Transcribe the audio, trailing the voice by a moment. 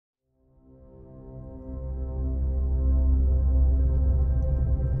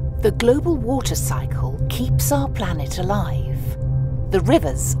The global water cycle keeps our planet alive. The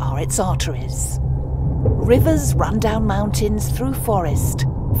rivers are its arteries. Rivers run down mountains through forest,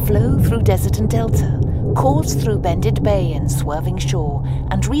 flow through desert and delta, course through bended bay and swerving shore,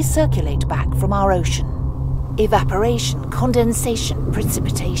 and recirculate back from our ocean. Evaporation, condensation,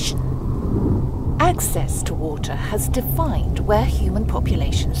 precipitation. Access to water has defined where human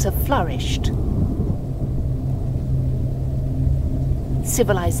populations have flourished.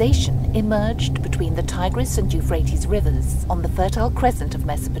 Civilization emerged between the Tigris and Euphrates rivers on the Fertile Crescent of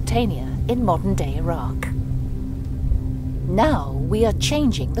Mesopotamia in modern-day Iraq. Now we are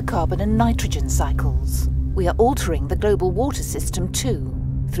changing the carbon and nitrogen cycles. We are altering the global water system too,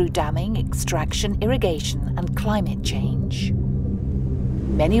 through damming, extraction, irrigation, and climate change.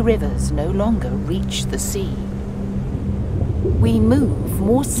 Many rivers no longer reach the sea. We move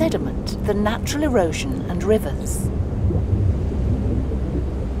more sediment than natural erosion and rivers.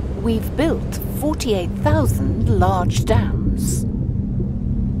 We've built 48,000 large dams.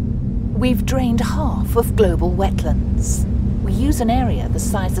 We've drained half of global wetlands. We use an area the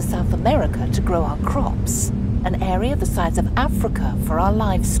size of South America to grow our crops, an area the size of Africa for our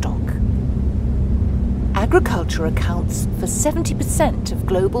livestock. Agriculture accounts for 70% of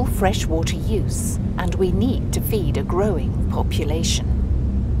global freshwater use, and we need to feed a growing population.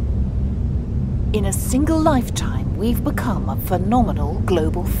 In a single lifetime, we've become a phenomenal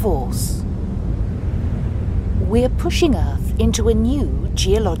global force. We're pushing Earth into a new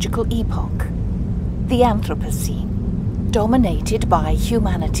geological epoch, the Anthropocene, dominated by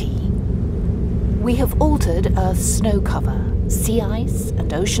humanity. We have altered Earth's snow cover, sea ice,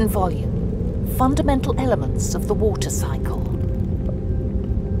 and ocean volume, fundamental elements of the water cycle.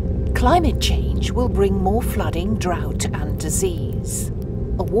 Climate change will bring more flooding, drought, and disease.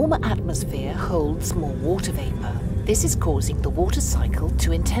 A warmer atmosphere holds more water vapor. This is causing the water cycle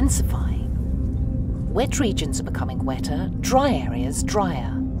to intensify. Wet regions are becoming wetter, dry areas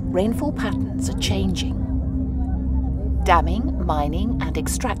drier. Rainfall patterns are changing. Damming, mining, and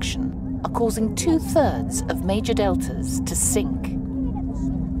extraction are causing 2/3 of major deltas to sink.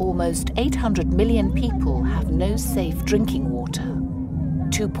 Almost 800 million people have no safe drinking water.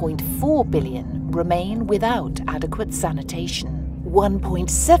 2.4 billion remain without adequate sanitation.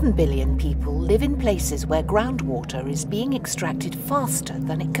 1.7 billion people live in places where groundwater is being extracted faster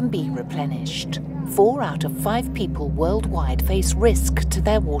than it can be replenished. 4 out of 5 people worldwide face risk to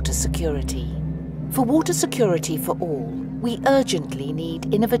their water security. For water security for all, we urgently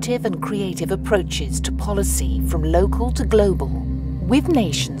need innovative and creative approaches to policy from local to global. With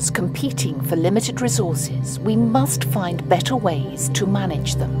nations competing for limited resources, we must find better ways to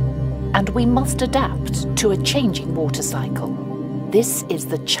manage them. And we must adapt to a changing water cycle. This is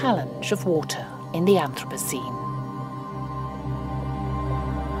the challenge of water in the Anthropocene.